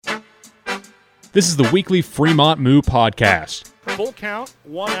This is the weekly Fremont Moo podcast. Full count,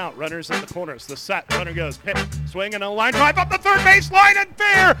 one out, runners in the corners. The set, runner goes, hit, swing and a line drive up the third base line and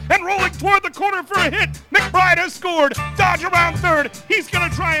fair, and rolling toward the corner for a hit. McBride has scored. Dodge around third. He's going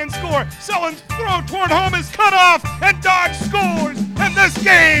to try and score. Sellen's throw toward home is cut off, and Dodge scores, and this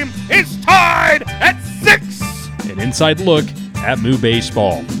game is tied at 6. An inside look at Moo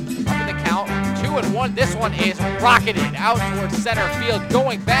baseball. Up in the count, 2-1. This one is rocketed out towards center field.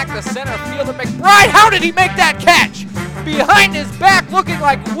 Going back to center field to McBride. How did he make that catch? Behind his back, looking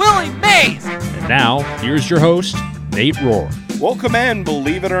like Willie Mays. And now, here's your host, Nate Rohr. Welcome in,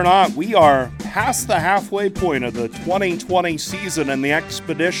 believe it or not. We are past the halfway point of the 2020 season in the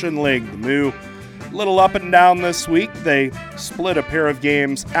Expedition League. The Moo a little up and down this week. They split a pair of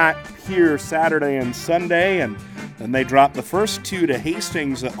games at Pierre Saturday and Sunday, and then they dropped the first two to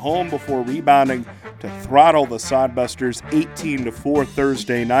Hastings at home before rebounding to throttle the Sodbusters 18-4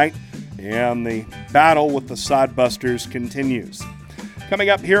 Thursday night. And the battle with the Sodbusters continues. Coming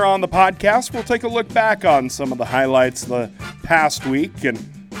up here on the podcast, we'll take a look back on some of the highlights of the past week. And,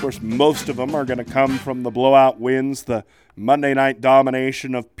 of course, most of them are going to come from the blowout wins, the Monday night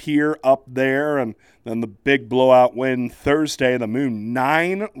domination of Pierre up there, and then the big blowout win Thursday. The Moo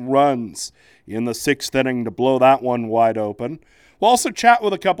 9 runs in the 6th inning to blow that one wide open. We'll also chat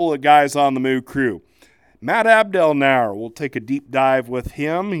with a couple of guys on the Moo crew. Matt Abdelnaur, we'll take a deep dive with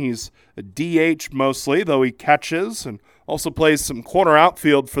him. He's a DH mostly, though he catches and also plays some corner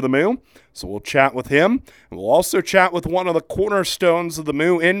outfield for the Moo. So we'll chat with him. And we'll also chat with one of the cornerstones of the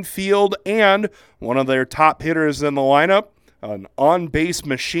Moo infield and one of their top hitters in the lineup, an on-base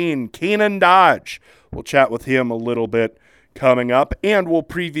machine, Kanan Dodge. We'll chat with him a little bit coming up, and we'll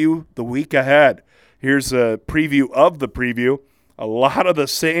preview the week ahead. Here's a preview of the preview. A lot of the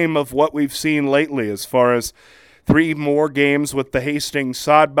same of what we've seen lately as far as 3 more games with the Hastings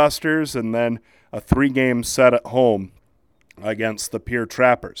Sodbusters and then a 3-game set at home against the Pierre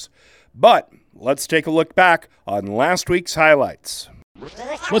Trappers. But let's take a look back on last week's highlights.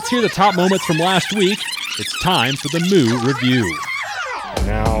 Let's hear the top moments from last week. It's time for the Moo Review.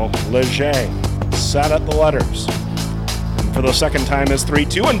 Now Leger sat at the letters. For the second time is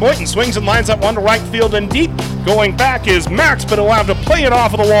 3-2, and Boynton swings and lines up one to right field and deep. Going back is Max, but allowed to play it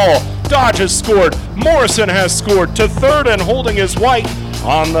off of the wall. Dodge has scored. Morrison has scored to third and holding his White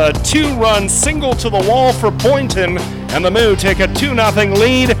on the 2-run single to the wall for Boynton, and the Moo take a 2-0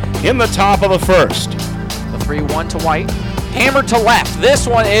 lead in the top of the first. The 3-1 to White. Hammered to left. This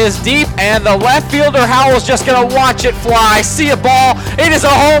one is deep, and the left fielder Howell's just going to watch it fly. See a ball. It is a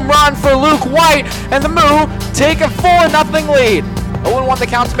home run for Luke White, and the Moo take a 4-0 lead. 0-1 the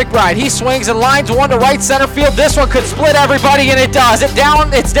count to McBride. He swings and lines one to right center field. This one could split everybody, and it does. It's down,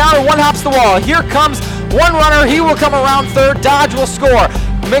 and one hops the wall. Here comes one runner. He will come around third. Dodge will score.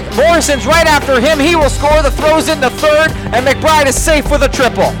 Morrison's right after him. He will score. The throw's into third, and McBride is safe with a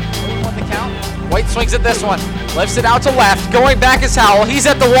triple. 0-1 the count. White swings at this one. Lifts it out to left. Going back is Howell. He's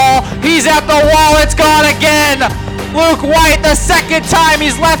at the wall. He's at the wall. It's gone again. Luke White, the second time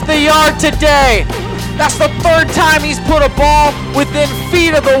he's left the yard today. That's the third time he's put a ball within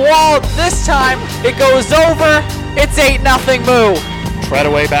feet of the wall. This time it goes over. It's 8-0 Moo.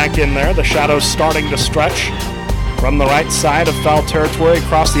 Treadaway back in there. The shadow's starting to stretch from the right side of foul territory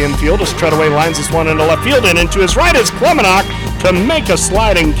across the infield as Treadaway lines this one into left field, and into his right is Klemenach to make a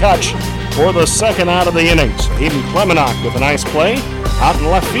sliding catch for the second out of the innings. Aiden Klemenach with a nice play out in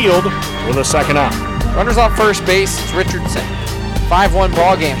left field with a second out. Runners on first base, it's Richardson. 5-1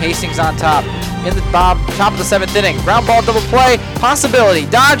 ball game, Hastings on top. In the top of the 7th inning. Ground ball double play, possibility.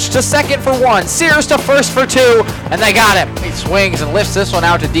 Dodge to second for 1, Sears to first for 2, and they got him. He swings and lifts this one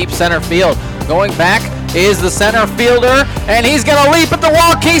out to deep center field. Going back is the center fielder, and he's going to leap at the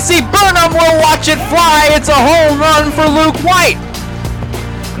wall. Casey Burnham will watch it fly. It's a home run for Luke White.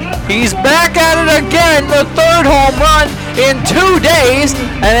 He's back at it again, the 3rd home run in 2 days,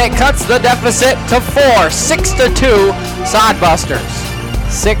 and it cuts the deficit to 4, 6-2 Sodbusters.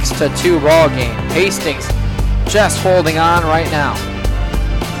 6-2 ball game. Hastings just holding on right now.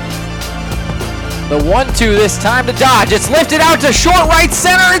 The 1-2 this time to Dodge. It's lifted out to short right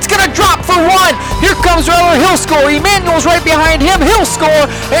center. It's going to drop for 1. Here comes Reller. He'll score. Emmanuel's right behind him. He'll score,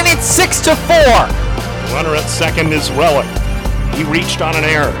 and it's 6-4. Runner at second is Reller. He reached on an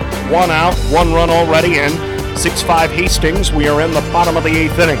error. 1 out, 1 run already in. 6-5 Hastings. We are in the bottom of the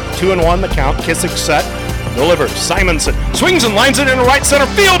 8th inning. 2-1 the count. Kissick set. Delivers. Simonson swings and lines it into right center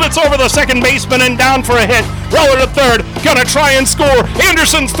field. It's over the second baseman and down for a hit. Reller to third. Gonna try and score.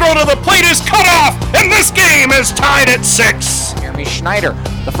 Anderson's throw to the plate is cut off, and this game is tied at 6. Jeremy Schneider.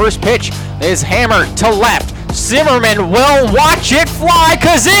 The first pitch is hammered to left. Zimmerman will watch it fly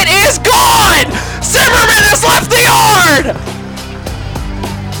because it is gone! Zimmerman has left the yard!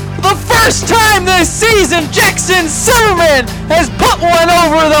 The first time this season, Jackson Zimmerman has put one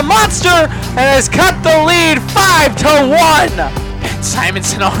over the monster and has cut the lead 5-1. And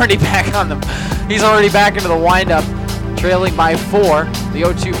Simonson already back on them. He's already back into the windup, trailing by 4. The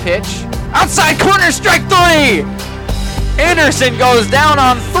 0-2 pitch. Outside corner, strike 3! Anderson goes down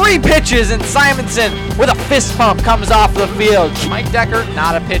on 3 pitches, and Simonson with a fist pump comes off the field. Mike Decker,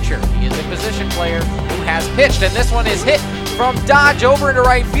 not a pitcher. He is a position player who has pitched, and this one is hit from Dodge over into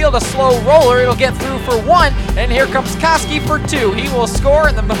right field. A slow roller. It'll get through for 1, and here comes Koski for 2. He will score,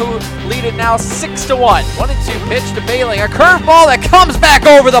 and the Move lead it now 6-1. 1-2 pitch to Bailing. A curveball that comes back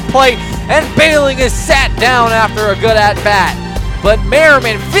over the plate, and Bailing is sat down after a good at-bat. But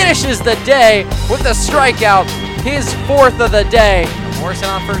Merriman finishes the day with a strikeout, his 4th of the day. Morrison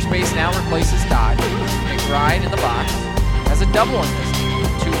on first base now replaces Dodge. McBride in the box has a double in this game.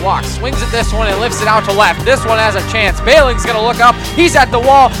 2 walks, swings at this one and lifts it out to left. This one has a chance. Bailing's gonna look up. He's at the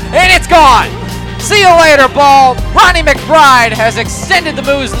wall, and it's gone. See you later, ball. Ronnie McBride has extended the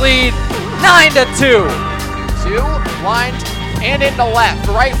Moose lead 9-2. 2 lined and into left,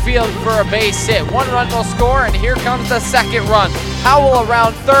 right field for a base hit. 1 run will score, and here comes the second run. Howell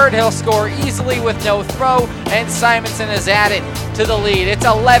around third. He'll score easily with no throw, and Simonson is added to the lead. It's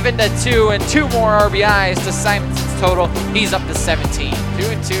 11-2, and 2 more RBIs to Simonson's total. He's up to 17.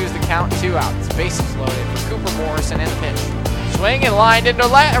 2-2 is the count, 2 outs. Bases loaded for Cooper Morrison and the pitch. Swing and lined into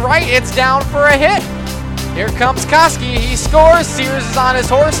right. It's down for a hit. Here comes Koski. He scores. Sears is on his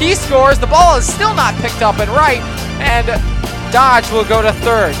horse. He scores. The ball is still not picked up and right, and Dodge will go to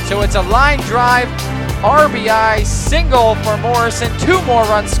third. So it's a line drive, RBI, single for Morrison. 2 more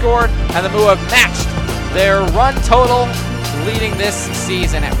runs scored, and the Moo have matched their run total, leading this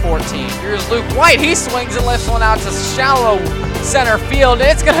season at 14. Here's Luke White. He swings and lifts one out to shallow center field.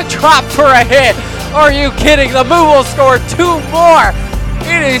 It's going to drop for a hit. Are you kidding? The Moo will score 2 more.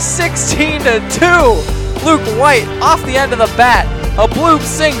 It is 16-2. Luke White off the end of the bat. A Bloom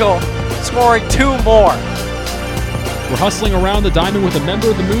single, scoring 2 more. We're hustling around the diamond with a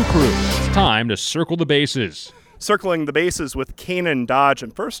member of the Moo crew. It's time to circle the bases. Circling the bases with Kanan Dodge.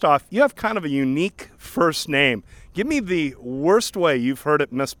 And first off, you have kind of a unique first name. Give me the worst way you've heard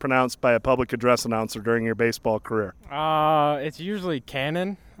it mispronounced by a public address announcer during your baseball career. It's usually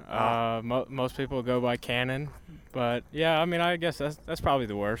Cannon. Most people go by Cannon. But, yeah, I mean, I guess that's probably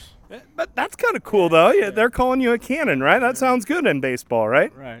the worst. But that's kind of cool, though. Yeah, they're calling you a cannon, right? That sounds good in baseball,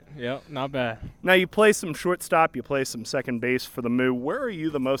 right? Right. Yep, not bad. Now, you play some shortstop, you play some second base for the Moo. Where are you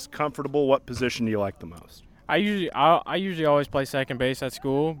the most comfortable? What position do you like the most? I usually always play second base at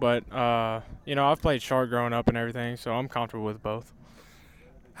school, but, I've played short growing up and everything, so I'm comfortable with both.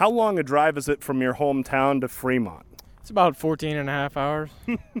 How long a drive is it from your hometown to Fremont? It's about 14 and a half hours.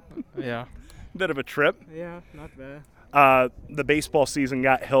 Yeah. Bit of a trip. Yeah, not bad. The baseball season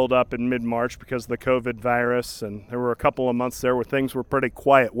got held up in mid-March because of the COVID virus, and there were a couple of months there where things were pretty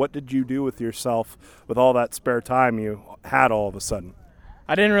quiet. What did you do with yourself with all that spare time you had all of a sudden?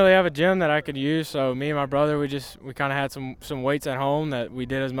 I didn't really have a gym that I could use, so me and my brother, we kind of had some weights at home that we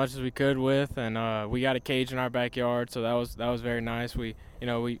did as much as we could with, and we got a cage in our backyard, so that was very nice. We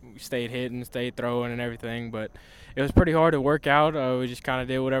stayed hitting, stayed throwing, and everything, but it was pretty hard to work out. We just kind of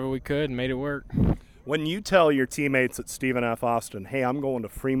did whatever we could and made it work. When you tell your teammates at Stephen F. Austin, hey, I'm going to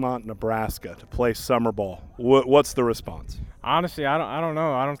Fremont, Nebraska to play summer ball, what's the response? Honestly, I don't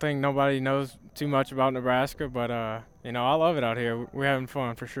know. I don't think nobody knows too much about Nebraska, but I love it out here. We're having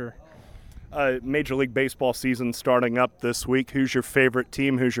fun for sure. Major League Baseball season starting up this week. Who's your favorite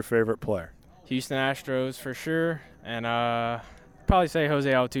team? Who's your favorite player? Houston Astros for sure, and probably say Jose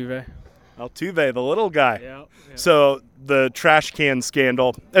Altuve. Altuve, the little guy. Yep. So the trash can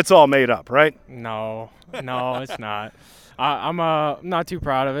scandal, it's all made up, right? No, it's not. I'm not too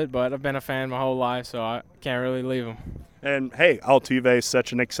proud of it, but I've been a fan my whole life, so I can't really leave him. And, hey, Altuve is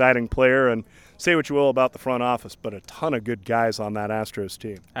such an exciting player, and say what you will about the front office, but a ton of good guys on that Astros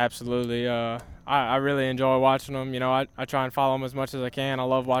team. Absolutely. I really enjoy watching them. I try and follow them as much as I can. I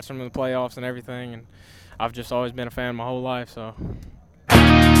love watching them in the playoffs and everything, and I've just always been a fan my whole life, so.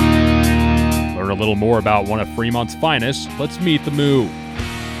 Learn a little more about one of Fremont's finest. Let's meet the Moo.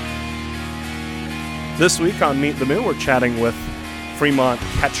 This week on Meet the Moo, we're chatting with Fremont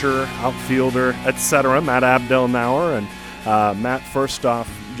catcher, outfielder, etc., Matt Abdelnauer. And Matt, first off,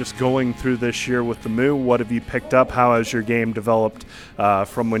 just going through this year with the Moo, what have you picked up? How has your game developed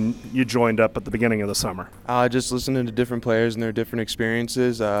from when you joined up at the beginning of the summer? Just listening to different players and their different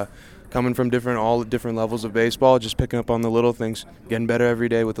experiences, coming from all different levels of baseball, just picking up on the little things, getting better every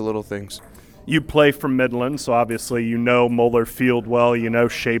day with the little things. You play for Midland, so obviously you know Moeller Field well, you know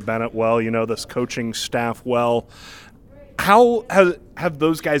Shea Bennett well, you know this coaching staff well. How have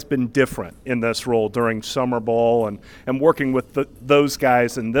those guys been different in this role during summer ball and working with those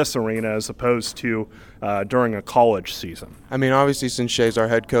guys in this arena as opposed to during a college season? I mean, obviously, since Shea's our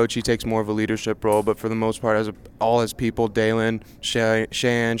head coach, he takes more of a leadership role, but for the most part, all his people, Dalen, Shea,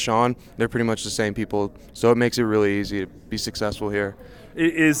 and Sean, they're pretty much the same people, so it makes it really easy to be successful here.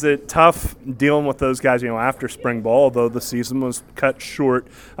 Is it tough dealing with those guys, after spring ball, although the season was cut short?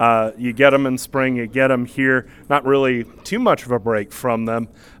 You get them in spring, you get them here, not really too much of a break from them.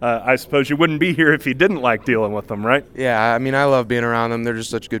 I suppose you wouldn't be here if you didn't like dealing with them, right? Yeah, I mean, I love being around them. They're just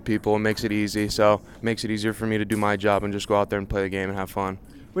such good people. It makes it easy, so it makes it easier for me to do my job and just go out there and play the game and have fun.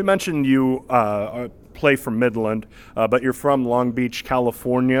 We mentioned you play for Midland, but you're from Long Beach,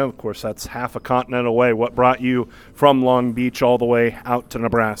 California. Of course, that's half a continent away. What brought you from Long Beach all the way out to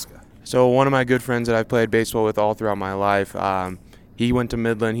Nebraska? So one of my good friends that I've played baseball with all throughout my life, he went to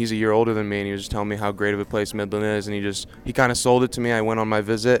Midland. He's a year older than me, and he was just telling me how great of a place Midland is, and he kind of sold it to me. I went on my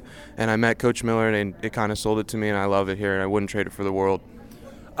visit, and I met Coach Miller, and it kind of sold it to me, and I love it here, and I wouldn't trade it for the world.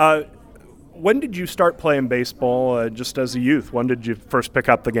 When did you start playing baseball just as a youth? When did you first pick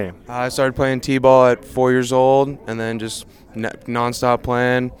up the game? I started playing t-ball at 4 years old, and then just nonstop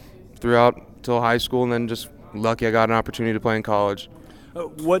playing throughout till high school, and then just lucky I got an opportunity to play in college.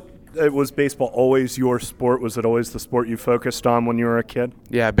 Was baseball always your sport? Was it always the sport you focused on when you were a kid?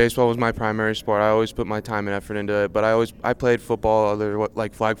 Yeah, baseball was my primary sport. I always put my time and effort into it, but I played football,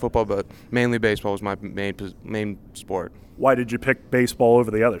 like flag football, but mainly baseball was my main sport. Why did you pick baseball over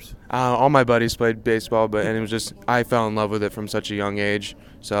the others? All my buddies played baseball, and it was just I fell in love with it from such a young age,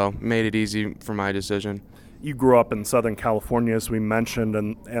 so made it easy for my decision. You grew up in Southern California, as we mentioned,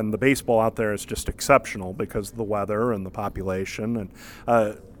 and the baseball out there is just exceptional because of the weather and the population.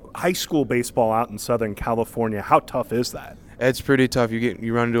 And high school baseball out in Southern California, how tough is that? It's pretty tough.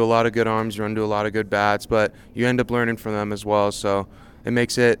 You run into a lot of good arms, you run into a lot of good bats, but you end up learning from them as well. So it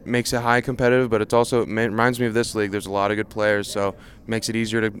makes it high competitive, but it reminds me of this league. There's a lot of good players, so it makes it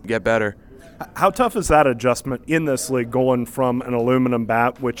easier to get better. How tough is that adjustment in this league, going from an aluminum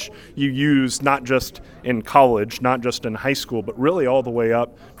bat, which you use not just in college, not just in high school, but really all the way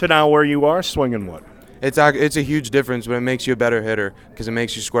up to now where you are swinging wood? It's a huge difference, but it makes you a better hitter because it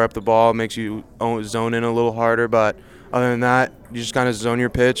makes you square up the ball, makes you zone in a little harder. But other than that, you just kind of zone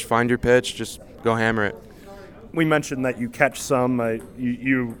your pitch, find your pitch, just go hammer it. We mentioned that you catch some.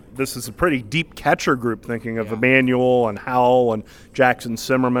 This is a pretty deep catcher group, thinking of Emmanuel and Howell, and Jackson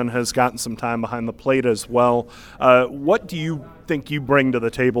Zimmerman has gotten some time behind the plate as well. What do you think you bring to the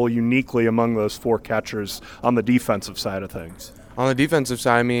table uniquely among those four catchers on the defensive side of things? On the defensive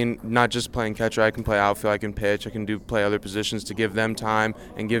side, I mean, not just playing catcher. I can play outfield, I can pitch, I can play other positions to give them time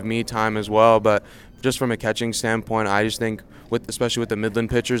and give me time as well. But just from a catching standpoint, I just think, especially with the Midland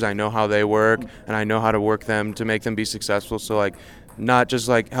pitchers, I know how they work, and I know how to work them to make them be successful. So, not just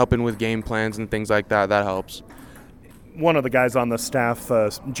helping with game plans and things like that, that helps. One of the guys on the staff,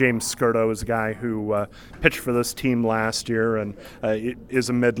 James Skirto, is a guy who pitched for this team last year and is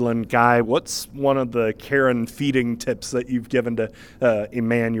a Midland guy. What's one of the care and feeding tips that you've given to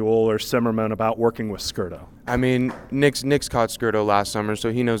Emmanuel or Zimmerman about working with Skirto? I mean, Nick's caught Skirto last summer,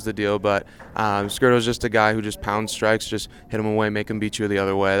 so he knows the deal. But Skirto's just a guy who just pounds strikes, just hit him away, make him beat you the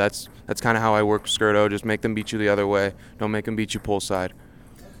other way. That's kind of how I work with Skirto. Just make them beat you the other way. Don't make them beat you pull side.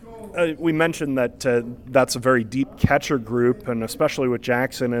 We mentioned that that's a very deep catcher group, and especially with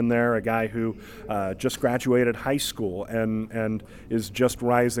Jackson in there, a guy who just graduated high school and is just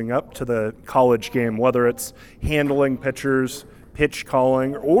rising up to the college game, whether it's handling pitchers, pitch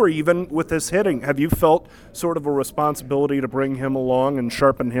calling, or even with his hitting. Have you felt sort of a responsibility to bring him along and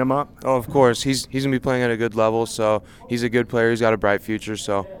sharpen him up? Oh, of course. He's going to be playing at a good level, so he's a good player. He's got a bright future,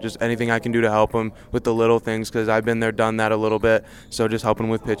 so just anything I can do to help him with the little things, because I've been there, done that a little bit. So just helping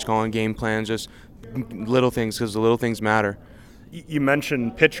with pitch calling, game plans, just little things, because the little things matter. You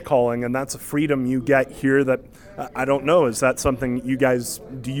mentioned pitch calling, and that's a freedom you get here that I don't know. Is that something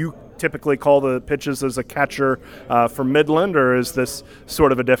do you typically call the pitches as a catcher for Midland, or is this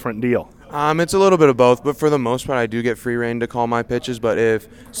sort of a different deal? It's a little bit of both, but for the most part, I do get free reign to call my pitches. But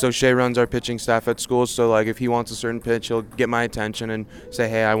Shea runs our pitching staff at school, so if he wants a certain pitch, he'll get my attention and say,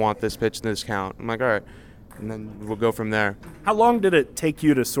 hey, I want this pitch, this count. I'm like, all right. And then we'll go from there. How long did it take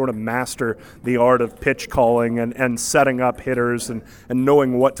you to sort of master the art of pitch calling and setting up hitters and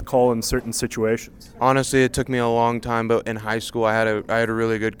knowing what to call in certain situations? Honestly, it took me a long time, but in high school I had a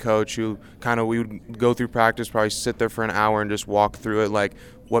really good coach who we would go through practice, probably sit there for an hour and just walk through it,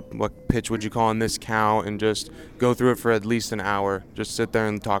 what pitch would you call in this count, and just go through it for at least an hour. Just sit there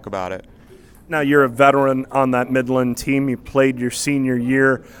and talk about it. Now, you're a veteran on that Midland team. You played your senior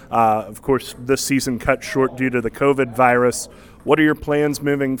year. Of course, this season cut short due to the COVID virus. What are your plans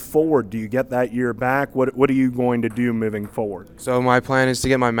moving forward? Do you get that year back? What are you going to do moving forward? So my plan is to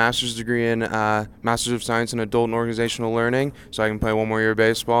get my master's degree in Master's of Science in Adult and Organizational Learning, so I can play one more year of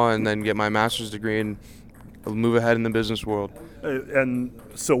baseball and then get my master's degree and move ahead in the business world. And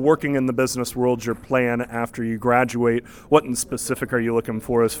so working in the business world, your plan after you graduate, what in specific are you looking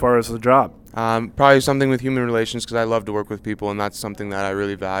for as far as the job? Probably something with human relations, because I love to work with people, and that's something that I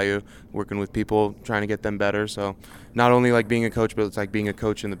really value, working with people, trying to get them better. So not only like being a coach, but it's like being a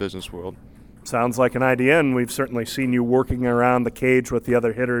coach in the business world. Sounds like an idea, and we've certainly seen you working around the cage with the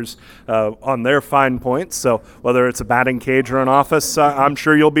other hitters on their fine points. So whether it's a batting cage or an office, I'm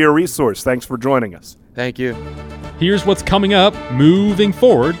sure you'll be a resource. Thanks for joining us. Thank you. Here's what's coming up moving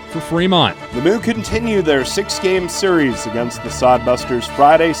forward for Fremont. The Moo continue their 6-game series against the Sodbusters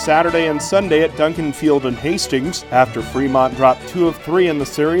Friday, Saturday, and Sunday at Duncan Field in Hastings after Fremont dropped 2 of 3 in the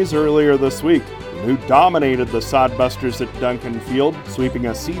series earlier this week. Who dominated the Sodbusters at Duncan Field, sweeping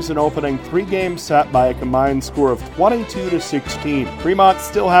a season-opening 3-game set by a combined score of 22-16. Fremont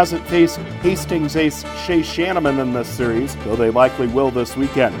still hasn't faced Hastings ace Shea Shanneman in this series, though they likely will this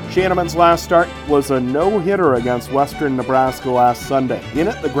weekend. Shanneman's last start was a no-hitter against Western Nebraska last Sunday. In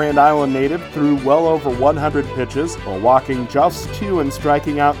it, the Grand Island native threw well over 100 pitches, while walking just 2 and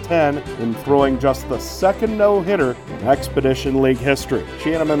striking out 10 in throwing just the second no-hitter in Expedition League history.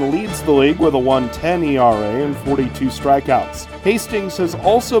 Shanneman leads the league with a 1.10 ERA and 42 strikeouts. Hastings has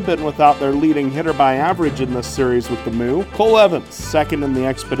also been without their leading hitter by average in this series with the Moo. Cole Evans, second in the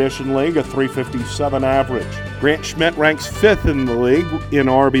Expedition League, a .357 average. Grant Schmidt ranks 5th in the league in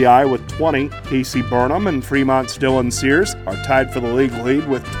RBI with 20. Casey Burnham and Fremont's Dylan Sears are tied for the league lead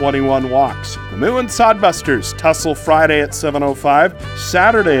with 21 walks. The Moo and Sodbusters tussle Friday at 7:05,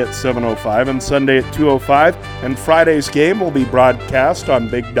 Saturday at 7:05, and Sunday at 2:05, and Friday's game will be broadcast on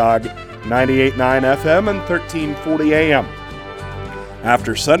Big Dog 98.9 FM and 1340 AM.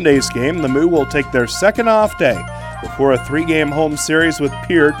 After Sunday's game, the Moo will take their second off day before a 3-game home series with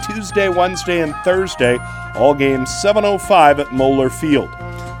Pierre Tuesday, Wednesday, and Thursday, all games 7:05 at Moeller Field.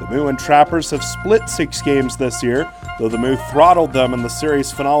 The Moo and Trappers have split 6 games this year, though the Moo throttled them in the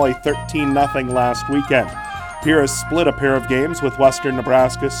series finale 13-0 last weekend. Pierre has split a pair of games with Western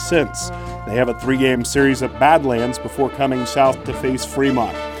Nebraska since. They have a 3-game series at Badlands before coming south to face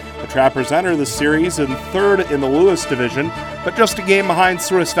Fremont. The Trappers enter the series in 3rd in the Lewis Division, but just a game behind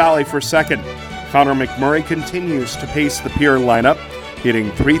Souris Valley for 2nd. Connor McMurray continues to pace the Pierre lineup,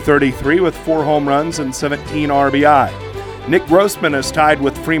 hitting .333 with 4 home runs and 17 RBI. Nick Grossman is tied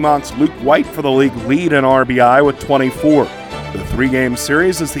with Fremont's Luke White for the league lead in RBI with 24. The 3-game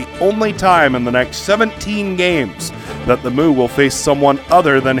series is the only time in the next 17 games that the Moo will face someone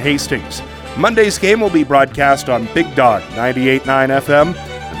other than Hastings. Monday's game will be broadcast on Big Dog 98.9 FM,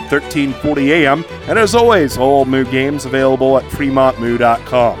 1340 AM, and as always, all Moo games available at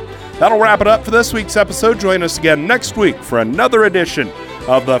fremontmoo.com. That'll wrap it up for this week's episode. Join us again next week for another edition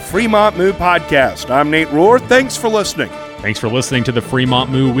of the Fremont Moo Podcast. I'm Nate Rohr. Thanks for listening. Thanks for listening to the Fremont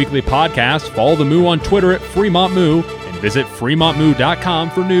Moo Weekly Podcast. Follow the Moo on Twitter at Fremont Moo and visit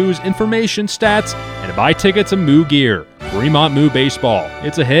fremontmoo.com for news, information, stats, and to buy tickets and Moo gear. Fremont Moo Baseball.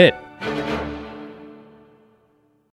 It's a hit.